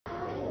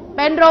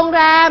เป็นโรงแ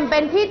รมเป็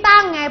นที่ตั้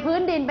งไงพื้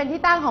นดินเป็น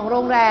ที่ตั้งของโร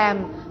งแรม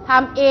ท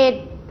ำอิฐ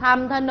ท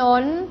ำถน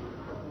น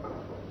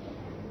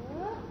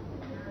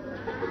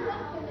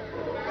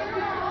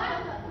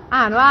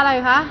อ่านว่าอะไร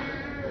คะ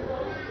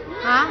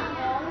ฮะ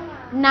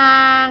น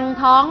าง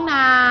ท้องน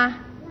า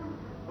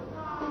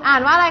อ่า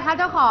นว่าอะไรคะ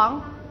เจ้าของ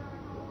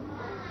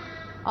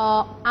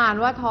อ่าน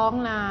ว่าท้อง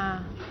นา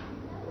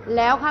แ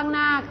ล้วข้างห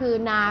น้าคือ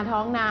นาท้อ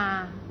งนา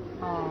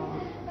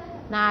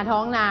นาท้อ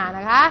งนาน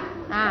ะคะ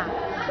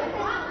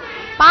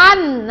ปั้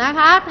นนะ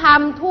คะท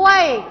ำถ้ว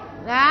ย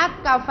นะ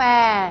กาแฟ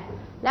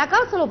แล้วก็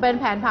สรุปเป็น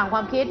แผนผังคว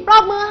ามคิดปร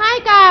บมือให้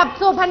กับ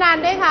สุพนัน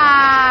ท์ด้วยค่ะ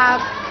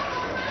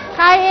ใค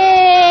ร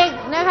อีก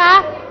นะคะ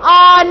อ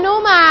นุ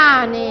มา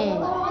นี่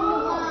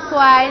ส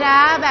วยนะ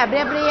แบบเ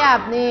รียบ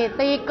ๆนี่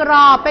ตีกร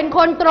อบเป็นค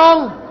นตรง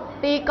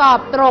ตีกรอบ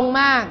ตรง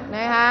มากน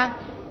ะคะ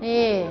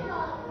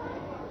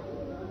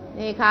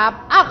นี่ครับ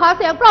ขอเ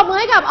สียงปรบมือ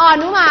ให้กับอ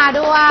นุมา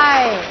ด้วย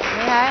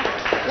นะคะ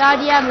ยอด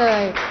เยี่ยมเล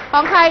ยข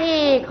องใคร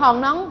อีกของ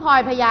น้องพลอ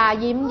ยพยา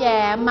ยิ้มแ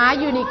ย้มม้า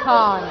ยูนิค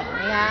อร์น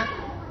นะคะ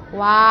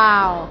ว้า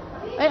ว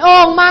เป็นโอ่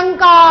งมัง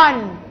กร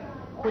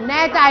คุณแ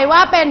น่ใจว่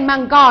าเป็นมั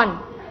งกร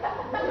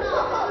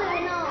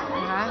น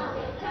ะคะ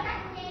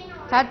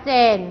ชัดเจ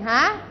นฮ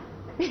ะ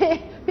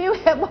พี่เว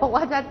ฟบอก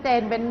ว่าชัดเจ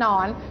นเป็นหนอ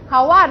นเข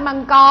าวาดมัง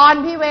กร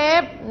พี่เว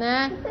ฟนะ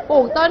ปลู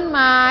กต้นไ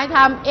ม้ท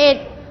ำอิฐ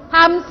ท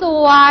ำส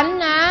วน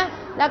นะ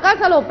แล้วก็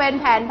สรุปเป็น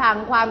แผนผัง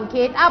ความ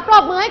คิดปร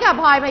บมือให้กับ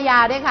พลอยพยา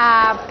ด้วยค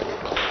รับ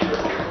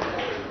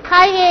ใค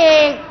รอี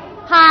ก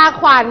พา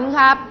ขวัญค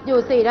รับอ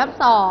ยู่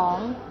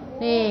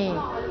4/2นี่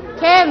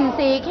เข้ม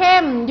สีเข้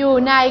มอยู่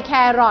ในแค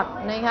รอท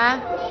นะคะ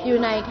อยู่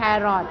ในแค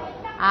รอท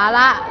ล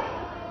ะ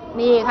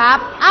นี่ครับ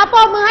ปร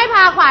บมือให้พ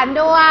าขวัญ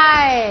ด้ว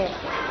ย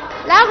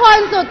แล้วคน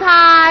สุด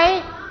ท้าย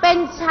เป็น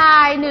ชา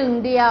ยหนึ่ง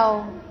เดียว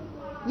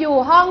อยู่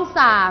ห้อง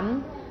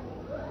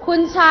3คุณ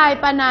ชาย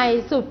ปนัย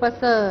สุดประ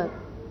เสริฐ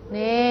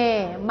นี่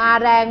มา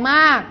แรงม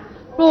าก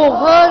ปลูก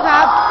พืชค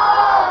รับ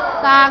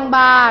สร้าง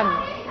บ้าน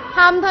ท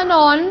ำถน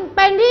นเ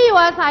ป็นที่อยู่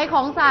อาศัยข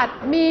องสัตว์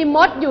มีม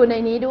ดอยู่ใน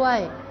นี้ด้วย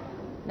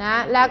นะ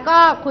แล้วก็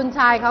คุณช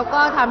ายเขา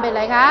ก็ทำเป็นอะไ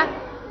รคะ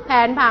แผ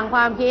นผังคว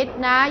ามคิด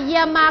นะเยี่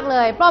ยมมากเล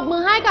ยปรบมื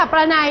อให้กับป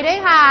ระนัยด้วย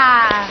ค่ะ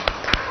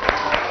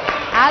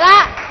เอาละ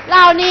เห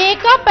ล่านี้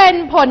ก็เป็น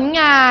ผล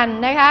งาน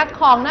นะคะ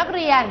ของนักเ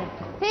รียน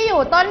ที่อ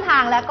ยู่ต้นทา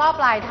งและก็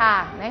ปลายทา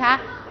งนะคะ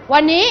วั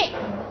นนี้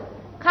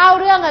เข้า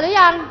เรื่องกันหรื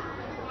อยัง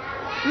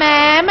แหม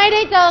ไม่ไ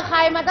ด้เจอใคร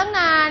มาตั้ง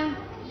นาน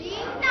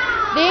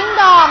ดิ้ง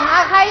ดอง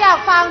ใครอยาก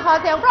ฟังขอ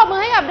เสียงปรบมือ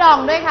ให้กับดอง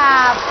ด้วยค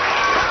รับ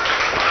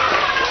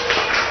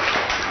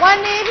วัน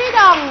นี้พี่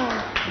ดอง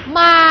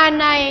มา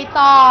ใน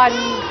ตอน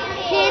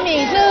ที่มี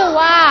ชื่อ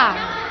ว่า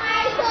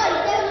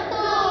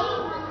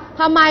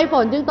ทำไมฝ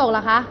นจึงตกล่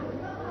ะคะ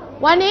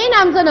วันนี้น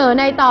ำเสนอ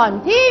ในตอน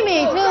ที่มี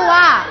ชื่อ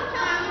ว่า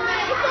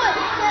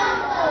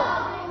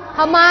ท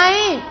ำไม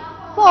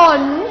ฝน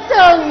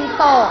จึง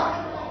ตก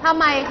ทำ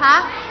ไมคะ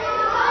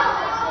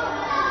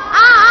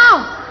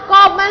ก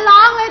บมันร้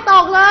องเลยต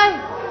กเลย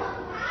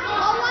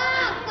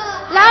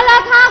แล้ว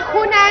ถ้าค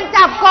รูแนน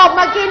จับกบ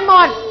มากินหม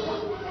ด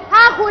ถ้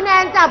าครูแน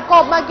นจับก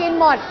บมากิน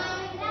หมด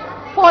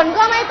ฝน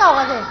ก็ไม่ตก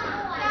สิ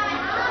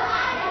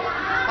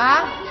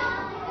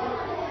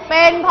เ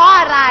ป็นเพราะ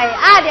อะไร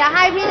เดี๋ยวใ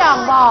ห้พี่ดอง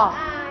บอก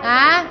น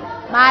ะ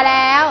มาแ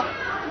ล้ว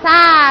ซ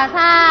า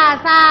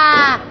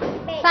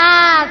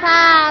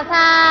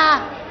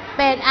เ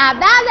ป็ดอาบ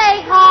น้ำใน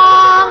คลอ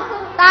ง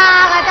ตา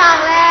กระจ่อง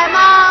แลม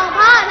องเพ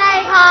ราะใน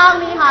คลอง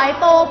มีหอย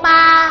ปูปล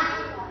า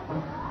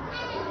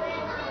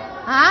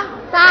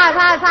ซ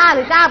าห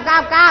รือก้าม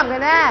กั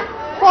นแน่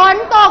ฝน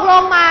ตกล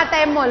งมาเ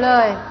ต็มหมดเล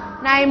ย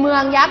ในเมือ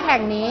งยักษ์แห่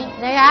งนี้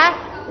นะคะ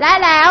และ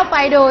แล้วไป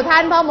ดูท่า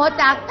นพ่อมด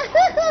จัก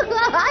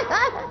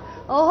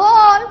โอ้โห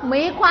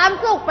มีความ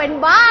สุขเป็น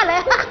บ้าเล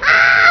ย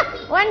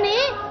วัน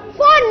นี้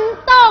ฝน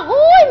ตก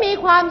มี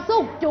ความสุ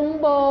ขจุง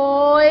โบ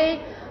ย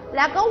แ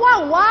ล้วก็หวั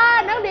งว่า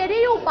นักเรียน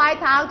ที่อยู่ปลาย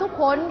ทางทุก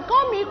คนก็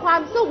มีควา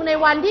มสุขใน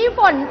วันที่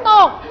ฝนต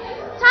ก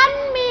ฉัน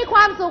มีคว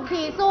ามสุข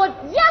ที่สุด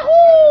ยา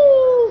ฮู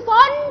ฝ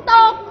นต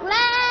กแ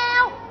ล้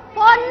วฝ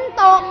น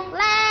ตก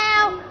แล้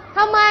วท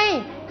ำไม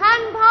ท่า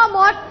นพ่อม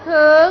ด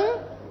ถึง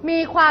มี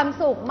ความ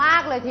สุขมา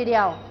กเลยทีเดี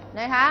ยว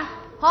นะคะ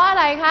เพราะอะ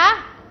ไรคะ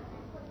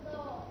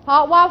เพรา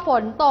ะว่าฝ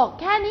นตก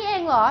แค่นี้เอ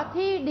งเหรอ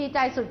ที่ดีใจ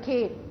สุด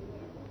ขีด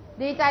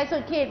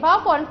เพราะ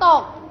ฝนต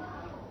ก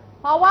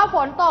เพราะว่าฝ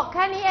นตกแ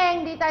ค่นี้เอง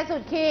ดีใจสุ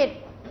ดขีด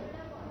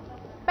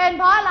เป็นเ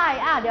พราะอะไร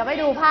เดี๋ยวไป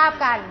ดูภาพ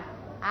กัน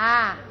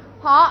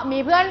เพราะมี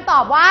เพื่อนตอ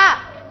บว่า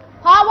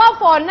เพราะว่า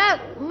ฝนน่ะ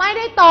ไม่ไ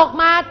ด้ตก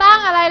มาตั้ง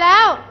อะไรแล้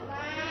ว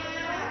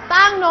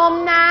ตั้งนม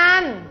นา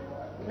น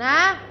นะ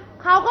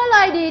เขาก็เล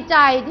ยดีใจ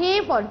ที่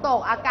ฝนตก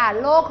อากาศ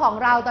โลกของ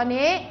เราตอน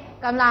นี้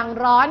กำลัง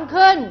ร้อน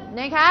ขึ้น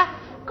นะคะ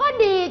ก็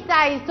ดีใจ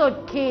สุด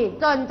ขีด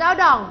จนเจ้า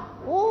ดอง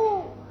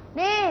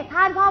นี่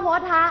ท่านพ่อม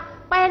ดฮะ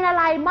เป็นอะ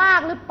ไรมาก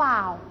หรือเปล่า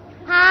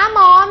หาหม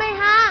อไหม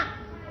ฮะ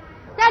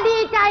จะดี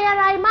ใจอะ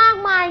ไรมาก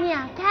มายเนี่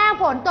ยแค่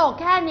ฝนตก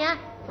แค่เนี้ย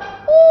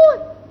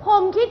ผ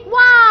มคิด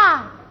ว่า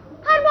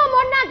ท่านพ่อม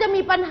ดน่าจะ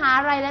มีปัญหา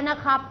อะไรแล้วนะ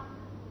ครับ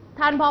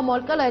ท่านพ่อมด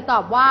ก็เลยตอ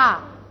บว่า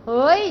เ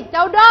ฮ้ยเจ้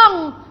าดอง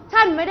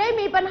ฉันไม่ได้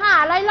มีปัญหา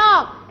อะไรหรอ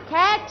ก แ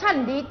ค่ฉัน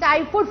ดีใจ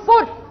ฟุ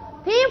ด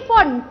ๆที่ฝ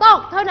นตก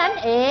เท่านั้น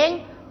เอง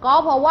ก็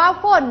เพราะว่า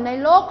ฝนใน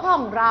โลกขอ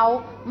งเรา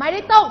ไม่ได้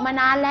ตกมา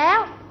นานแล้ว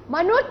ม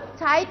นุษย์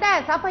ใช้แต่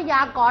ทรัพย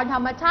ากรธร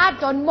รมชาติ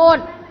จนหมด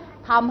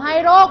ทำให้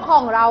โลกขอ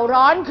งเรา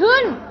ร้อนขึ้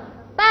น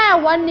แต่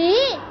วัน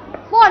นี้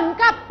ฝน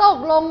กลับตก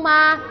ลงม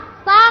า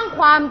สร้างค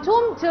วามชุ่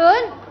มชื้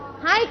น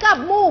ให้กับ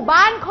หมู่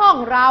บ้านของ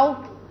เร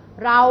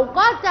า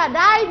ก็จะ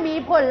ได้มี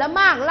ผลไ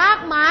ม้ราก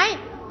ไม้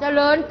เจ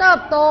ริญเติบ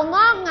โตง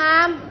อกงา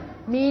ม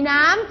มี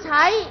น้ำใ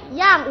ช้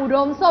อย่างอุด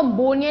มสม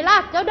บูรณ์ไงล่ะ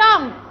เจ้าดอ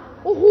ง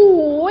โอ้โห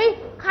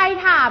ใคร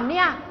ถามเ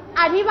นี่ย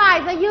อธิบาย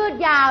ซะยืด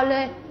ยาวเล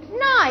ย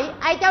หน่อย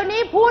ไอ้เจ้า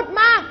นี้พูด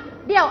มาก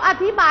เดี๋ยวอ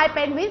ธิบายเ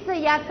ป็นวิท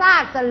ยาศา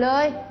สตร์ซะเล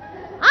ย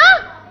อ่ะ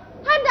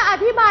ท่านจะอ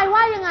ธิบาย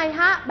ว่ายังไง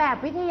ฮะแบบ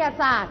วิทยา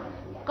ศาสตร์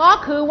ก็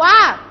คือว่า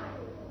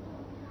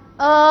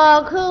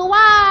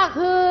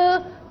คือ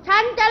ฉั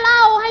นจะเล่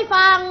าให้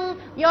ฟัง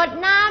หยด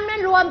น้ำนั้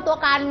นรวมตัว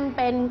กันเ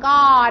ป็น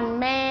ก้อน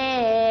เม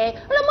ฆ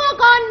แล้วเมื่อ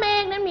ก้อนเม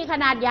ฆนั้นมีข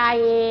นาดใหญ่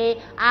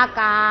อา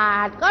กา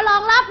ศก็รอ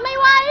งรับไม่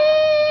ไหว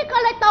ก็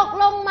เลยตก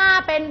ลงมา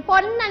เป็นฝ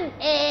นนั่น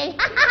เอง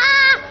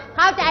เ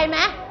ข้าใจไหม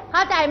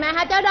ฮ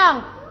ะเจ้าดอง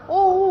โ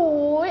อ้โห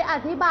อ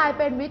ธิบายเ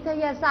ป็นวิท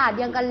ยาศาสตร์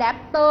ยังกับแรป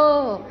เตอ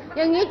ร์อ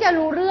ย่างนี้จะ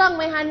รู้เรื่องไ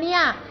หมฮะเนี่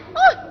ย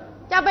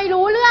จะไป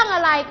รู้เรื่องอ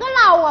ะไรก็เ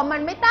รามั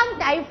นไม่ตั้ง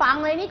ใจฟัง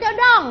เลยนี่เจ้า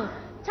ดอง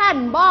ฉัน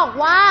บอก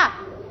ว่า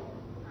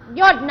ห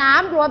ยดน้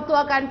ำรวมตัว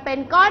กันเป็น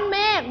ก้อนเม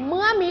ฆเ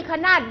มื่อมีข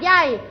นาดให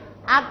ญ่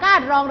อากาศ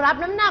รองรับ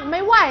น้ำหนักไ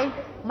ม่ไหว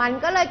มัน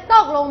ก็เลยต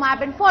กลงมา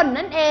เป็นฝน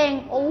นั่นเอง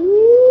โอ้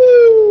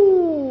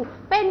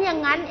เป็นอย่าง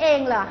นั้นเอง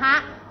เหรอฮะ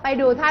ไป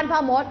ดูท่านพ่อ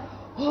มด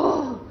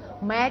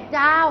แม่เ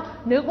จ้า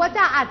นึกว่าจ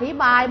ะอธิ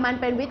บายมัน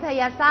เป็นวิท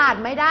ยาศาสต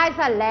ร์ไม่ได้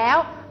ซะแล้ว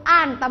อ่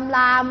านตำร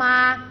ามา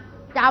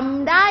จ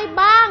ำได้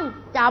บ้าง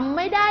จำไ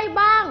ม่ได้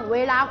บ้างเว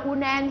ลาครู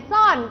แนนส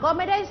อนก็ไ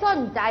ม่ได้สน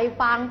ใจ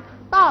ฟัง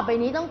ต่อไป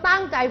นี้ต้องตั้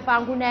งใจฟัง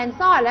ครูแนน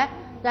สอนแล้ว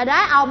จะได้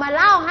เอามาเ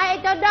ล่าให้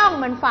เจ้าด้อง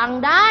มันฟัง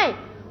ได้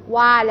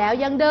ว่าแล้ว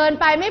ยังเดิน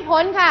ไปไม่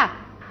พ้นค่ะ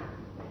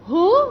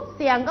เ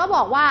สียงก็บ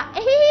อกว่า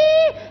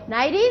ใน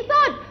ที่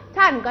สุด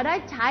ฉันก็ได้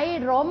ใช้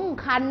ร่ม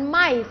คันให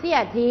ม่เสีย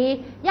ที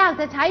อยาก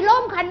จะใช้ร่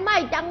มคันใหม่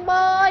จังเบ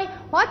ย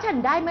เพราะฉัน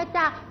ได้มาจ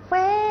าก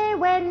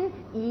7-11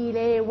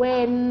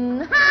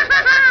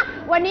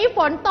 วันนี้ฝ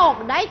นตก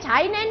ได้ใช้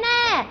แ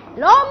น่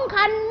ๆร่ม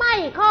คันใหม่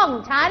ของ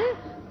ฉัน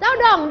เจ้า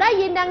ด้องได้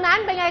ยินดังนั้น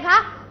เป็นไงคะ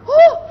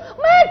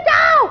แม่เ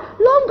จ้า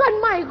ร่มคัน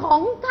ใหม่ขอ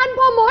งท่าน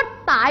พ่อมด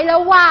ตายแล้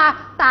วว่า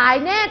ตาย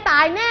แน่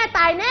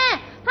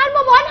ท่าน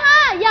พ่อมด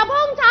อย่าพ้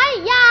องใช้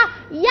อ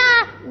ย่า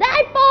ได้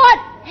โปรด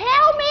เฮ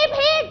ลมี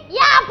พีดอ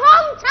ย่าพ้อ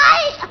งใช้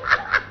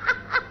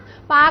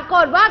ปราก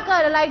ฏว่าเกิ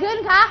ดอะไรขึ้น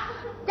คะ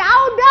เจ้า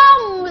ด้อง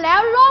แล้ว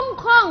ร่ม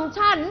ของ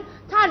ฉัน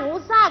อุ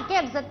ตส่าห์เก็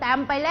บสแตม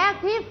ป์ไปแลก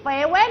ที่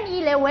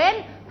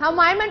7-11ทำไ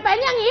มมันเป็น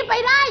อย่างนี้ไป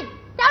ได้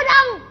เจ้าด้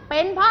องเป็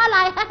นเพราะอะไร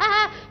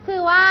คื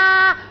อว่า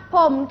ผ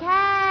มแ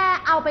ค่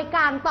เอาไปก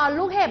างตอน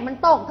ลูกเห็บมัน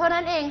ตกเท่า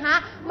นั้นเองฮะ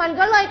มัน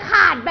ก็เลยข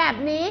าดแบบ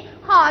นี้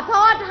ขอโท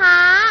ษฮะ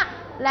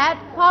และ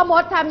พ่อม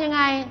ดทำยังไ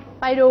ง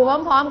ไปดู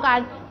พร้อมๆกัน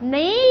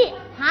นี้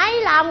ให้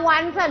รางวั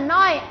ลสักห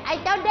น่อยไอ้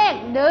เจ้าเด็ก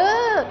ดื้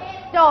อ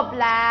จบ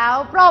แล้ว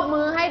ปรบ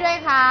มือให้ด้วย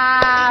ครั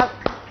บ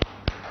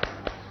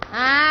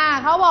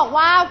เขาบอก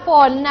ว่าฝ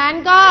นนั้น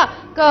ก็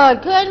เกิด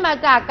ขึ้นมา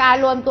จากการ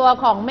รวมตัว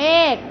ของเม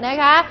ฆนะ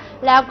คะ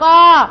แล้วก็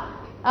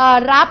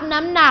รับ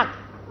น้ำหนัก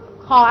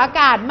ของอา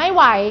กาศไม่ไ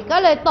หวก็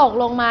เลยตก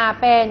ลงมา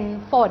เป็น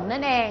ฝนนั่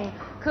นเอง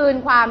คืน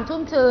ความชุ่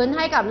มชื้นใ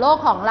ห้กับโลก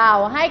ของเรา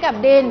ให้กับ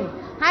ดิน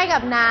ให้กั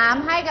บน้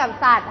ำให้กับ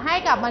สัตว์ให้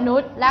กับมนุ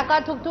ษย์และก็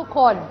ทุกๆค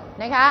น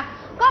นะคะ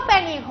ก็เป็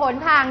นอีกหน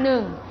ทางหนึ่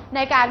งใน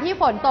การที่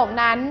ฝนตก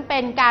นั้นเป็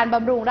นการบ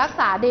ำรุงรัก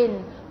ษาดิน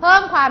เพิ่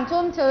มความ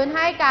ชุ่มชื้นใ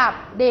ห้กับ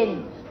ดิน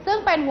ซึ่ง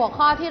เป็นหัว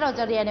ข้อที่เรา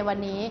จะเรียนในวัน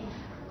นี้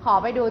ขอ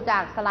ไปดูจา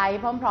กสไล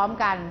ด์พร้อม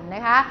ๆกันน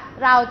ะคะ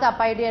เราจะ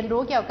ไปเรียน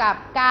รู้เกี่ยวกับ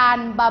การ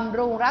บำ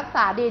รุงรักษ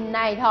าดินใ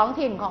นท้อง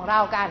ถิ่นของเรา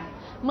กัน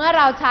เมื่อเ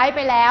ราใช้ไป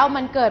แล้ว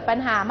มันเกิดปัญ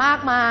หามาก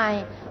มาย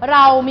เร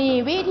ามี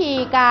วิธี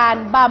การ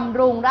บำ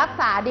รุงรัก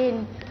ษาดิน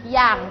อ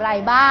ย่างไร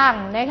บ้าง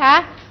นะคะ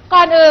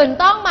ก่อนอื่น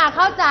ต้องมาเ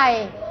ข้าใจ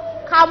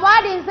คำว่า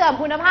ดินเสื่อม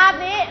คุณภาพ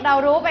นี้เรา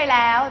รู้ไปแ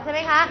ล้วใช่ไหม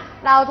คะ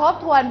เราทบ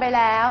ทวนไปแ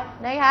ล้ว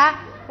นะคะ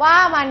ว่า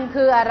มัน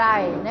คืออะไร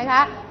นะค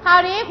ะคราว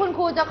นี้คุณค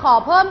รูจะขอ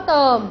เพิ่มเ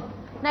ติม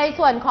ใน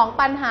ส่วนของ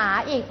ปัญหา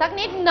อีกสัก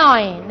นิดหน่อ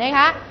ยนะค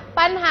ะ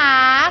ปัญหา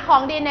ขอ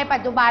งดินในปั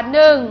จจุบัน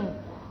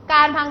1ก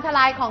ารพังทล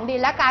ายของดิ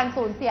นและการ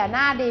สูญเสียห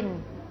น้าดิน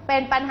เป็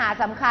นปัญหา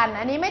สำคัญ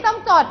อันนี้ไม่ต้อง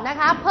จดนะ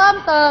คะเพิ่ม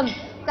เติม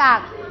จาก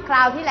คร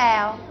าวที่แล้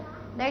ว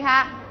นะคะ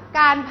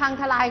การพัง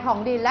ทลายของ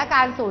ดินและก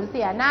ารสูญเ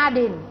สียหน้า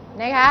ดิน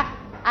นะคะ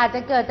อาจจ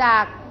ะเกิดจา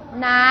ก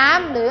น้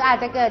ำหรืออาจ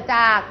จะเกิดจ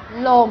าก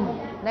ลม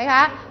นะค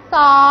ะ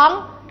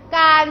2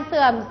การเ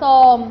สื่อมโทร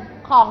ม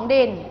ของ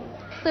ดิน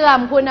เสื่อม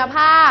คุณภ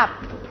าพ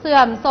เสื่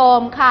อมโทร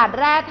มขาด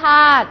แร่ธ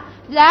าตุ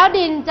แล้ว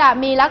ดินจะ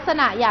มีลักษ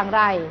ณะอย่างไ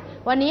ร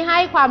วันนี้ให้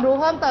ความรู้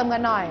เพิ่มเติมกั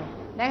นหน่อย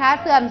นะคะ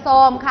เสื่อมโทร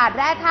มขาด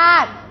แร่ธา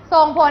ตุ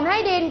ส่งผลให้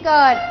ดินเ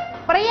กิด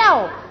เปรี้ยว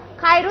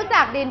ใครรู้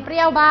จักดินเป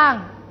รี้ยวบ้าง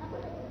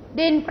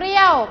ดินเปรี้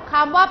ยวค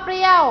ำว่าเป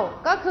รี้ยว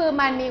ก็คือ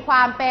มันมีคว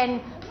ามเป็น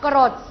กร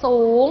ด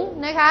สูง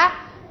นะคะ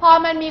พอ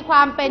มันมีคว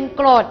ามเป็น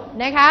กรด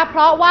นะคะเพ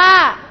ราะว่า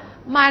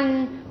มัน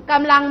ก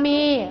ำลัง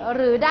มีห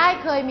รือได้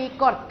เคยมี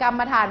กรดกรร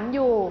มฐานอ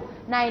ยู่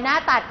ในหน้า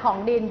ตัดของ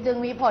ดินจึง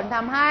มีผลท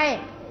ำให้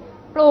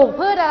ปลูก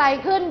พืชอะไร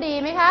ขึ้นดี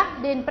ไหมคะ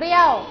ดินเปรี้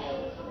ยว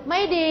ไ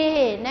ม่ดี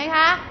นะค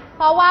ะเ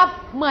พราะว่า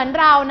เหมือน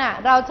เราน่ะ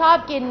เราชอบ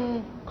กิน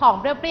ของ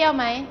เปรี้ยวๆ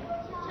ไหม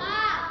ช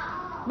อบ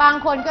บาง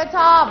คนก็ช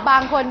อบบา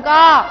งคน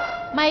ก็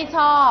ไม่ช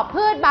อบ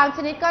พืชบางช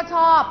นิดก็ช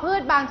อบพื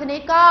ชบางชนิด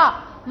ก็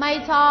ไม่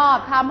ชอบ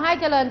ทำให้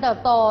เจริญเติบ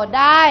โตไ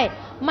ด้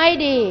ไม่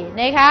ดี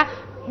นะคะ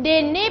ดิ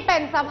นนี่เป็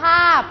นสภ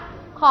าพ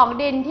ของ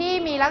ดินที่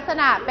มีลักษ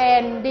ณะเป็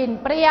นดิน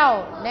เปรี้ยว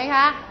นะค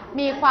ะ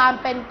มีความ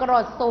เป็นกร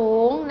ดสู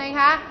งนะค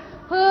ะ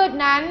พืช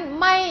นั้น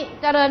ไม่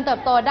เจริญเติบ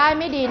โตได้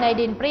ไม่ดีใน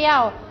ดินเปรี้ย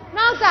ว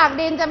นอกจาก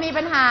ดินจะมี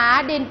ปัญหา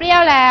ดินเปรี้ย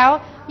วแล้ว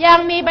ยัง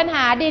มีปัญห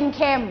าดินเ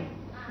ค็ม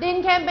ดิน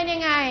เค็มเป็นยั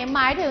งไงห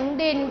มายถึง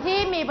ดินที่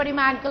มีปริ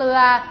มาณเกลือ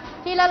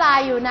ที่ละลาย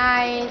อยู่ใน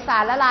สา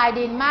รละลาย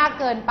ดินมาก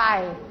เกินไป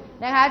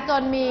นะคะจ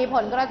นมีผ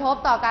ลกระทบ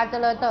ต่อการเจ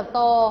ริญเติบโต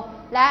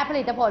และผ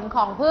ลิตผลข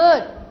องพื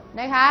ช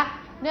นะคะ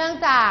เนื่อง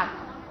จาก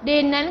ดิ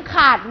นนั้นข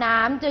าดน้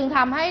ำจึงท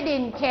ำให้ดิ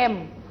นเค็ม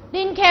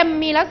ดินเค็ม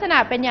มีลักษณะ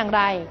เป็นอย่างไ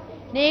ร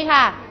นี่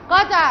ค่ะก็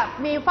จะ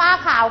มีฝ้า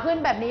ขาวขึ้น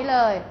แบบนี้เล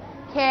ย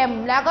เค็ม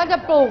แล้วก็จะ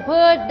ปลูก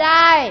พืชไ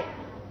ด้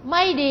ไ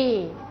ม่ดี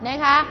นะ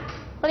คะ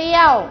เปรี้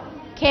ยว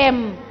เค็ม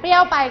เปรี้ย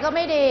วไปก็ไ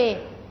ม่ดี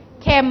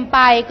เค็มไป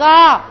ก็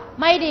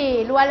ไม่ดี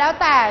ล้วนแล้ว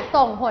แต่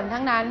ส่งผล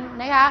ทั้งนั้น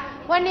นะคะ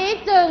วันนี้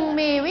จึง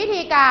มีวิ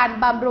ธีการ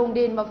บำรุง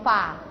ดินมาฝ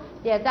าก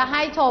เดี๋ยวจะใ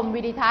ห้ชม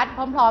วิดีทัศน์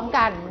พร้อมๆ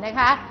กันนะ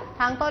คะ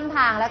ทั้งต้นท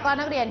างและก็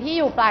นักเรียนที่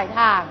อยู่ปลายท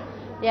าง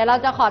เดี๋ยวเรา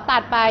จะขอตั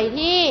ดไป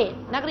ที่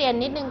นักเรียน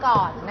นิดนึงก่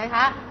อนนะค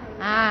ะ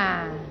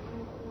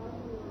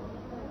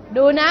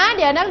ดูนะเ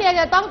ดี๋ยวนักเรียน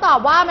จะต้องตอบ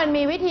ว่ามัน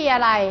มีวิธีอ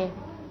ะไร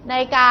ใน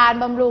การ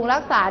บำรุงรั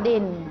กษาดิ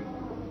น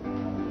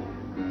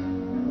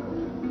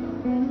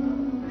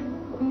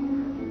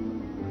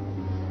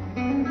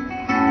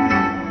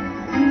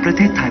ประเ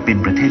ทศไทยเป็น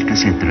ประเทศเก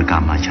ษตรกรร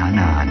มมาช้า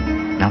นาน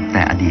นับแ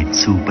ต่อดีต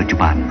สู่ปัจจุ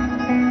บัน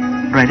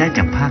รายได้จ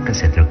ากภาคเก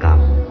ษตรกรรม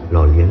ห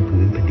ล่อเลี้ยง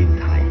พื้นแผ่นดิน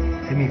ไทย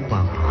ให้มีคว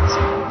ามผา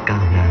สุกก้า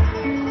วหน้า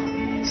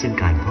ซึ่ง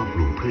การเพาะป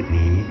ลูกพืช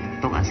นี้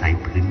ต้องอาศัย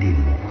พื้นดิน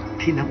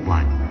ที่นับวั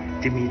น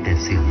จะมีแต่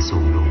เสื่อมโทร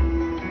มลง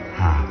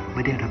หากไ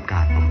ม่ได้รับก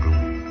ารบำรุ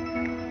ง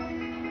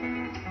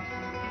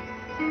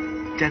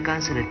จากการ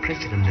เสด็จพระรา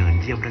ชดำเนิน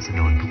เยี่ยมราษ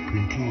ฎรทุก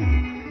พื้นที่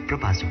พระ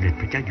บาทสมเด็จ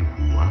พระเจ้าอยู่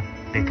หัว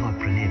ได้ทอด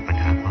พระเนตรปัญ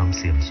หาความเ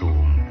สื่อมโทร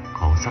มข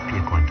องทรัพย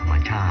ากรธรรม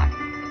ชาติ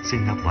ซึ่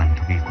งนับวันท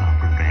วีความ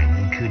รุนแรง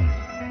ยิ่งขึ้น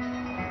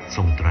ท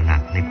รงตระหนั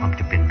กในความจ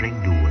ำเป็นเร่ง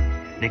ด่วน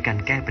ในการ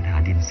แก้ปัญหา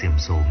ดินเสื่อม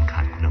โทรมข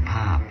าดคุณภ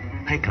าพ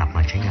ให้กลับม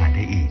าใช้งานไ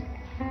ด้อีก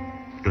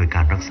โดยก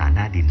ารรักษาห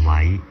น้าดินไ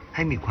ว้ใ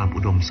ห้มีความอุ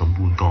ดมสม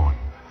บูรณ์ก่อน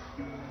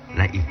แ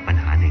ละอีกปัญ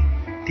หาหนึ่ง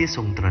ที่ท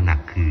รงตระหนัก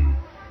คือ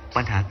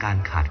ปัญหาการ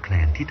ขาดแคล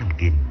นที่ท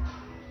ำกิน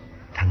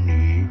ทั้ง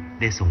นี้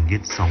ได้ทรงยึ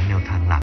ด2 แนวทางหลัก